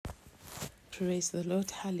Praise the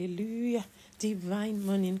Lord. Hallelujah. Divine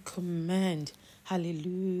morning command.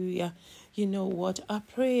 Hallelujah. You know what? Our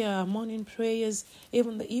prayer, our morning prayers,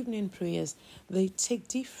 even the evening prayers, they take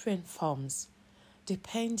different forms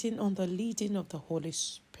depending on the leading of the Holy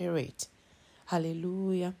Spirit.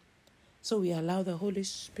 Hallelujah. So we allow the Holy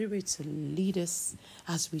Spirit to lead us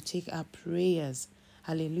as we take our prayers.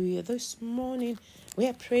 Hallelujah. This morning, we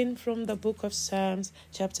are praying from the book of Psalms,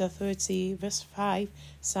 chapter 30, verse 5.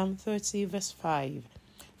 Psalm 30, verse 5.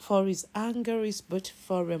 For his anger is but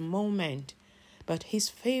for a moment, but his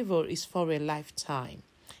favor is for a lifetime.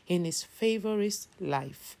 In his favor is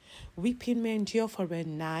life. Weeping may endure for a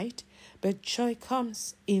night, but joy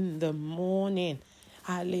comes in the morning.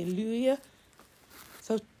 Hallelujah.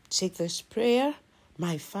 So take this prayer.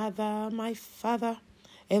 My Father,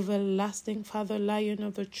 everlasting Father, Lion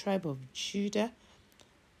of the tribe of Judah,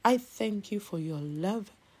 I thank you for your love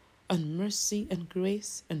and mercy and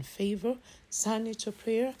grace and favor. Send it to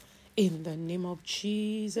prayer in the name of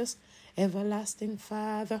Jesus. Everlasting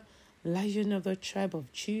Father, Lion of the tribe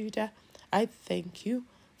of Judah, I thank you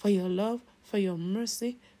for your love, for your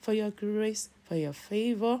mercy, for your grace, for your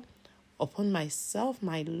favor upon myself,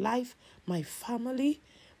 my life, my family,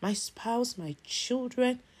 my spouse, my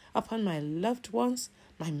children, upon my loved ones,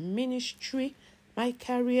 my ministry, my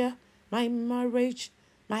career, my marriage,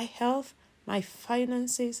 my health, my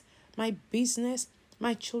finances, my business,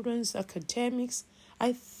 my children's academics.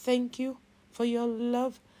 I thank you for your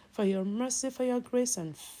love, for your mercy, for your grace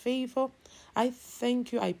and favor. I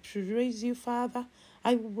thank you. I praise you, Father.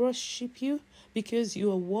 I worship you because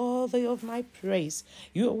you are worthy of my praise.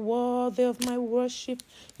 You are worthy of my worship.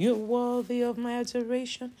 You are worthy of my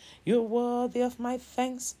adoration. You are worthy of my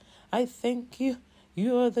thanks. I thank you.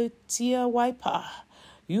 You are the tear wiper.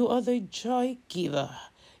 You are the joy giver.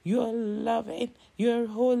 You are loving. You are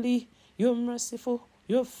holy. You are merciful.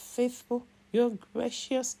 You are faithful. You are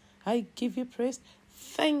gracious. I give you praise.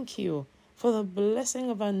 Thank you for the blessing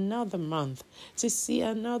of another month. To see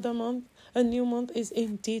another month, a new month, is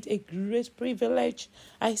indeed a great privilege.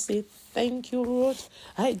 I say thank you, Lord.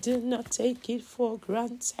 I do not take it for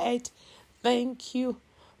granted. Thank you.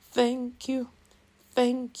 Thank you.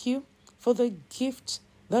 Thank you for the gift,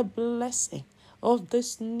 the blessing of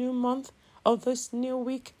this new month, of this new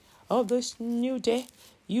week, of this new day.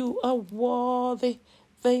 You are worthy.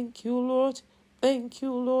 Thank you, Lord. Thank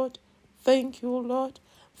you, Lord. Thank you, Lord.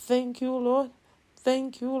 Thank you, Lord.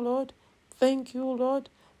 Thank you, Lord. Thank you, Lord.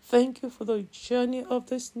 Thank you for the journey of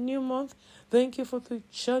this new month. Thank you for the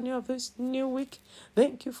journey of this new week.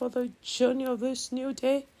 Thank you for the journey of this new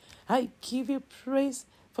day. I give you praise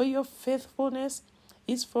for your faithfulness.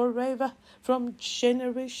 It's forever, from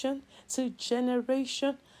generation to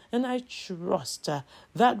generation. And I trust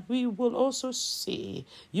that we will also see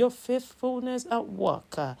your faithfulness at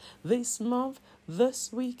work this month,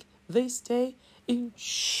 this week, this day. In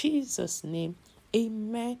Jesus' name,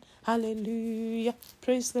 amen. Hallelujah.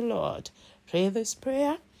 Praise the Lord. Pray this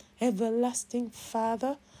prayer. Everlasting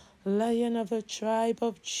Father, Lion of the tribe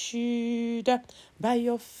of Judah, by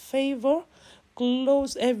your favor,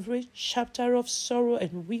 close every chapter of sorrow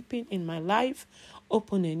and weeping in my life.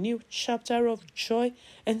 Open a new chapter of joy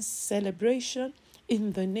and celebration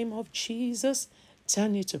in the name of Jesus.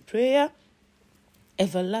 Turn it to prayer.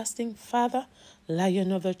 Everlasting Father,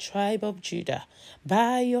 Lion of the tribe of Judah,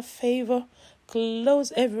 by your favor,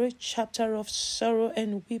 close every chapter of sorrow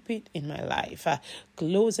and weeping in my life.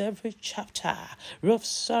 Close every chapter of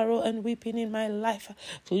sorrow and weeping in my life.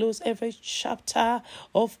 Close every chapter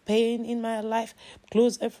of pain in my life.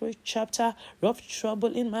 Close every chapter of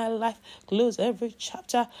trouble in my life. Close every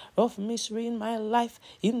chapter of misery in my life.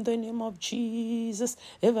 In the name of Jesus,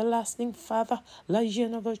 everlasting Father,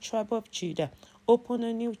 Lion of the tribe of Judah, open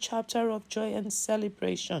a new chapter of joy and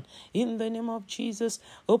celebration. In the name of Jesus,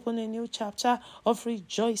 open a new chapter of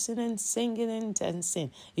rejoicing and singing and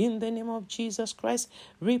dancing. In the name of Jesus Christ,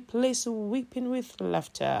 replace weeping with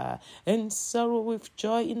laughter and sorrow with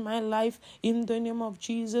joy in my life. In the name of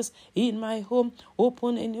Jesus, in my home,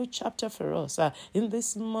 open a new chapter for us. In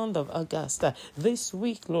this month of August, this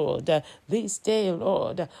week, Lord, this day,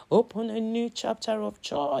 Lord, open a new chapter of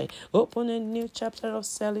joy. Open a new chapter of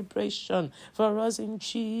celebration for us in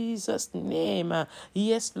Jesus' name.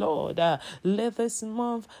 Yes, Lord. Let this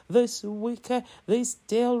month, this week, this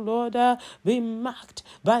day, Lord, be marked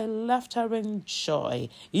by laughter and joy.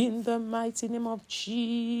 In the mighty name of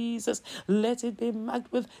Jesus, let it be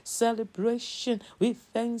marked with celebration, with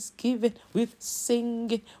thanksgiving, with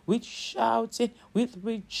singing, with shouting, with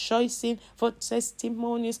rejoicing, for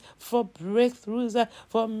testimonies, for breakthroughs,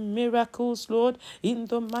 for miracles, Lord. In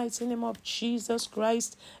the mighty name of Jesus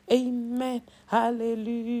Christ. Amen.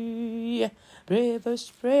 Hallelujah. Pray this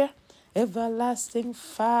prayer. Everlasting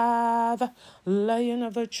Father, Lion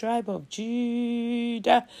of the tribe of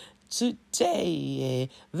Judah, today,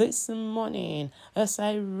 this morning, as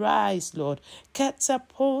I rise, Lord,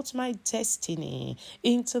 catapult my destiny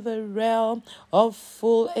into the realm of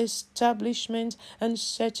full establishment and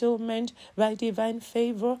settlement by divine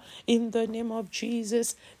favor in the name of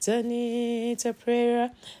Jesus. Turn it a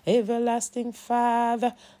prayer. Everlasting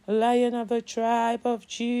Father, Lion of the tribe of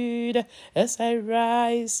Judah, as I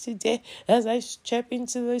rise today, as I step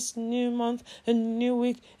into this new month, a new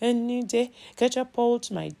week, a new day,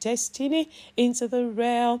 catapult my destiny into the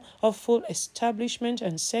realm of full establishment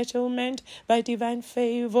and settlement by divine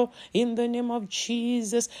favor in the name of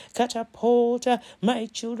Jesus. Catapult my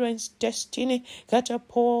children's destiny,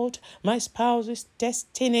 catapult my spouse's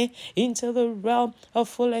destiny into the realm of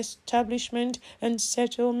full establishment and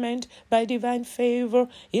settlement by divine favor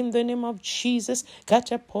in the name of Jesus.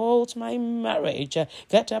 Catapult my marriage,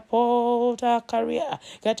 catapult our career,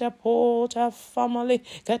 catapult our family,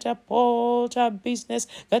 catapult our business,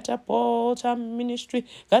 catapult our ministry,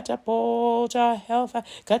 catapult our health,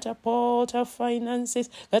 catapult our finances,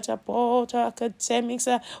 catapult our academics,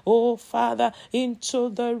 oh Father, into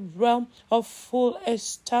the realm of full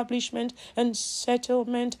establishment and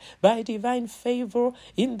settlement by divine favor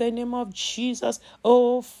in the name of Jesus.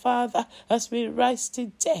 Oh Father, as we rise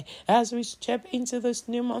today, as we step into this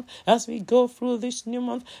new month, as we go through this new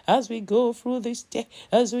month, as we go through this day,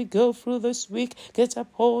 as we go through this week,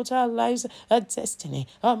 catapult our lives, our destiny,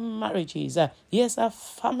 our marriages, yes, our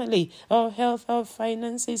family, our health, our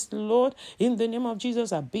finances, Lord, in the name of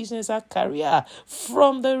Jesus, our business, our career,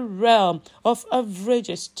 from the realm of average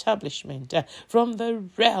establishment, from the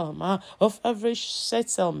realm of average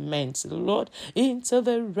settlement, Lord, into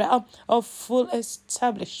the realm of full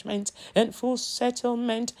establishment and full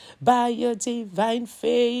settlement by your divine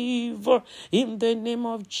favor in the name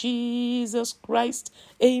of Jesus Christ.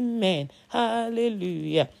 Amen.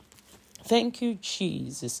 Hallelujah. Thank you,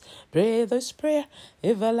 Jesus. Pray this prayer.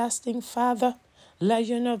 Everlasting Father,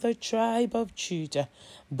 Lion of the tribe of Judah,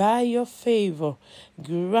 by your favor,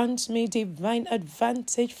 grant me divine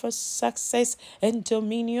advantage for success and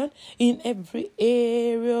dominion in every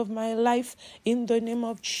area of my life. In the name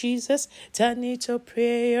of Jesus, turn it to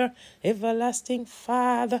prayer. Everlasting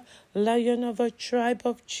Father, Lion of the tribe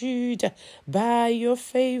of Judah, by your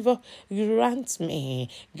favor, grant me,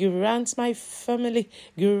 grant my family,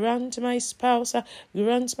 grant my spouse,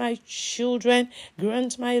 grant my children,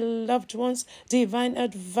 grant my loved ones divine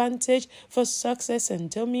advantage for success and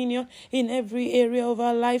dominion in every area of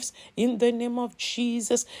our lives. In the name of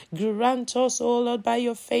Jesus, grant us, O Lord, by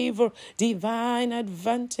your favor, divine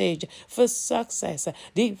advantage for success,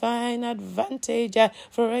 divine advantage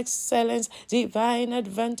for excellence, divine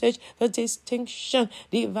advantage for distinction,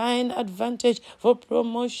 divine advantage for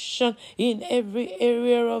promotion in every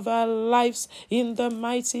area of our lives. In the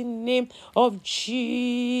mighty name of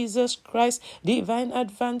Jesus Christ, divine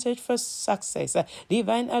advantage for success,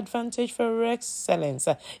 divine advantage for excellence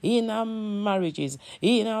in our marriages,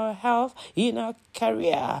 in our health, in our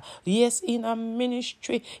career, yes, in our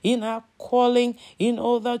ministry, in our calling, in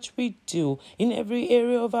all that we do, in every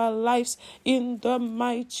area of our lives, in the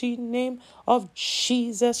mighty name of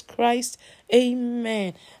Jesus Christ.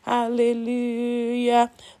 Amen.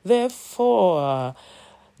 Hallelujah. Therefore,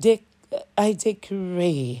 I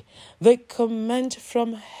decree, the command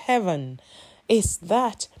from heaven is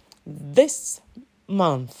that this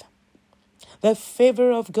month, the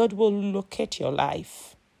favor of God will locate your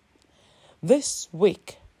life. This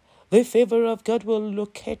week, the favor of God will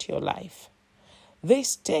locate your life.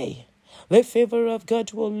 This day, the favor of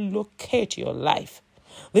God will locate your life.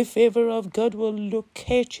 The favor of God will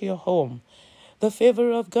locate your home. The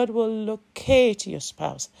favor of God will locate your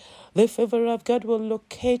spouse. The favor of God will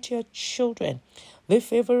locate your children. The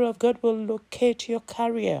favor of God will locate your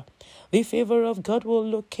career. The favor of God will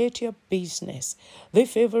locate your business. The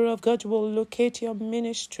favor of God will locate your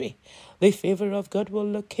ministry. The favor of God will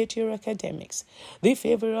locate your academics. The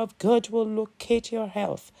favor of God will locate your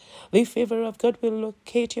health. The favor of God will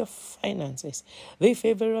locate your finances. The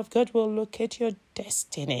favor of God will locate your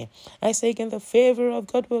destiny. I say again, the favor of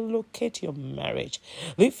God will locate your marriage.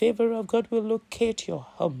 The favor of God will locate your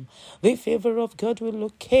home. The favor of God will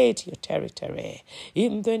locate your territory.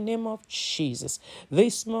 In the name of Jesus,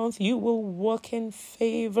 this month you will walk in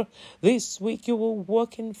favor. This week you will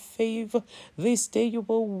walk in favor. This day you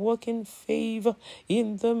will walk in favor.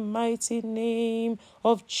 In the mighty name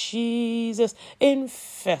of Jesus. In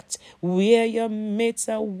fact, where your mates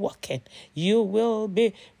are walking, you will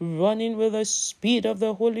be running with a speed speed of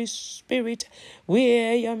the Holy Spirit.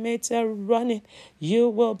 Where your mates are running, you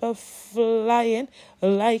will be flying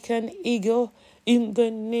like an eagle. In the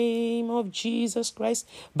name of Jesus Christ,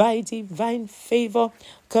 by divine favor,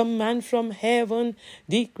 command from heaven,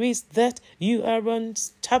 decrees that you are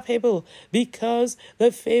unstoppable because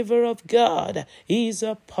the favor of God is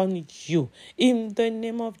upon you. In the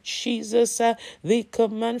name of Jesus, the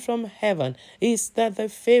command from heaven is that the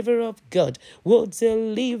favor of God will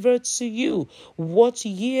deliver to you what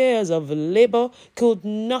years of labor could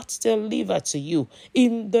not deliver to you.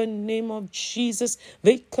 In the name of Jesus,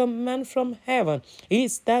 the command from heaven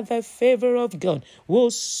is that the favor of God will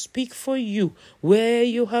speak for you where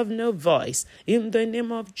you have no voice. In the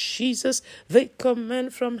name of Jesus, the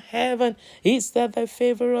command from heaven is that the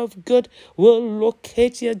favor of God will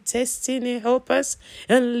locate your destiny helpers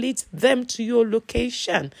and lead them to your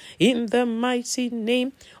location. In the mighty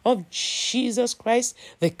name of Jesus Christ,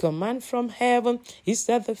 the command from heaven is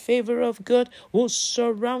that the favor of God will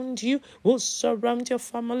surround you, will surround your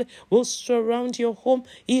family, will surround your home,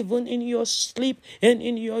 even in your sleep and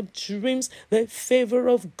in your dreams. The favor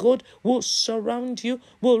of God will surround you,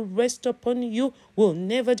 will rest upon you, will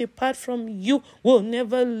never depart from you, will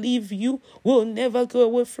never leave you, will never go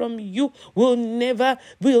away from you, will never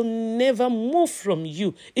move from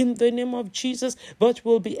you in the name of Jesus, but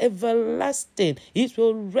will be everlasting. It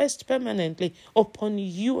will rest permanently upon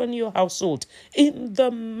you and your household in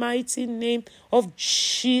the mighty name of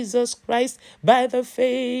Jesus Christ. By the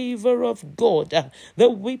favor of God, the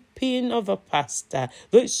weeping of the pastor,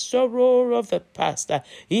 the sorrow of the pastor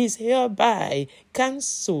is hereby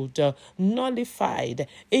cancelled, nullified,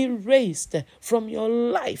 erased from your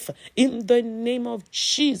life in the name of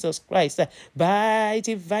Jesus Christ. By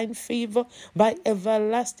divine favor, by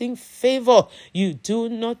everlasting favor, you do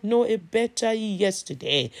not know a better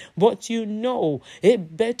yesterday, but you know a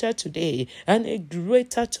better today and a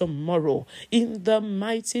greater tomorrow in the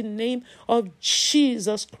mighty name of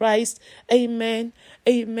Jesus Christ. Amen,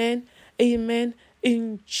 amen, amen.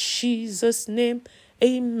 In Jesus' name,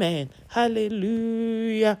 amen.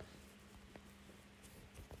 Hallelujah.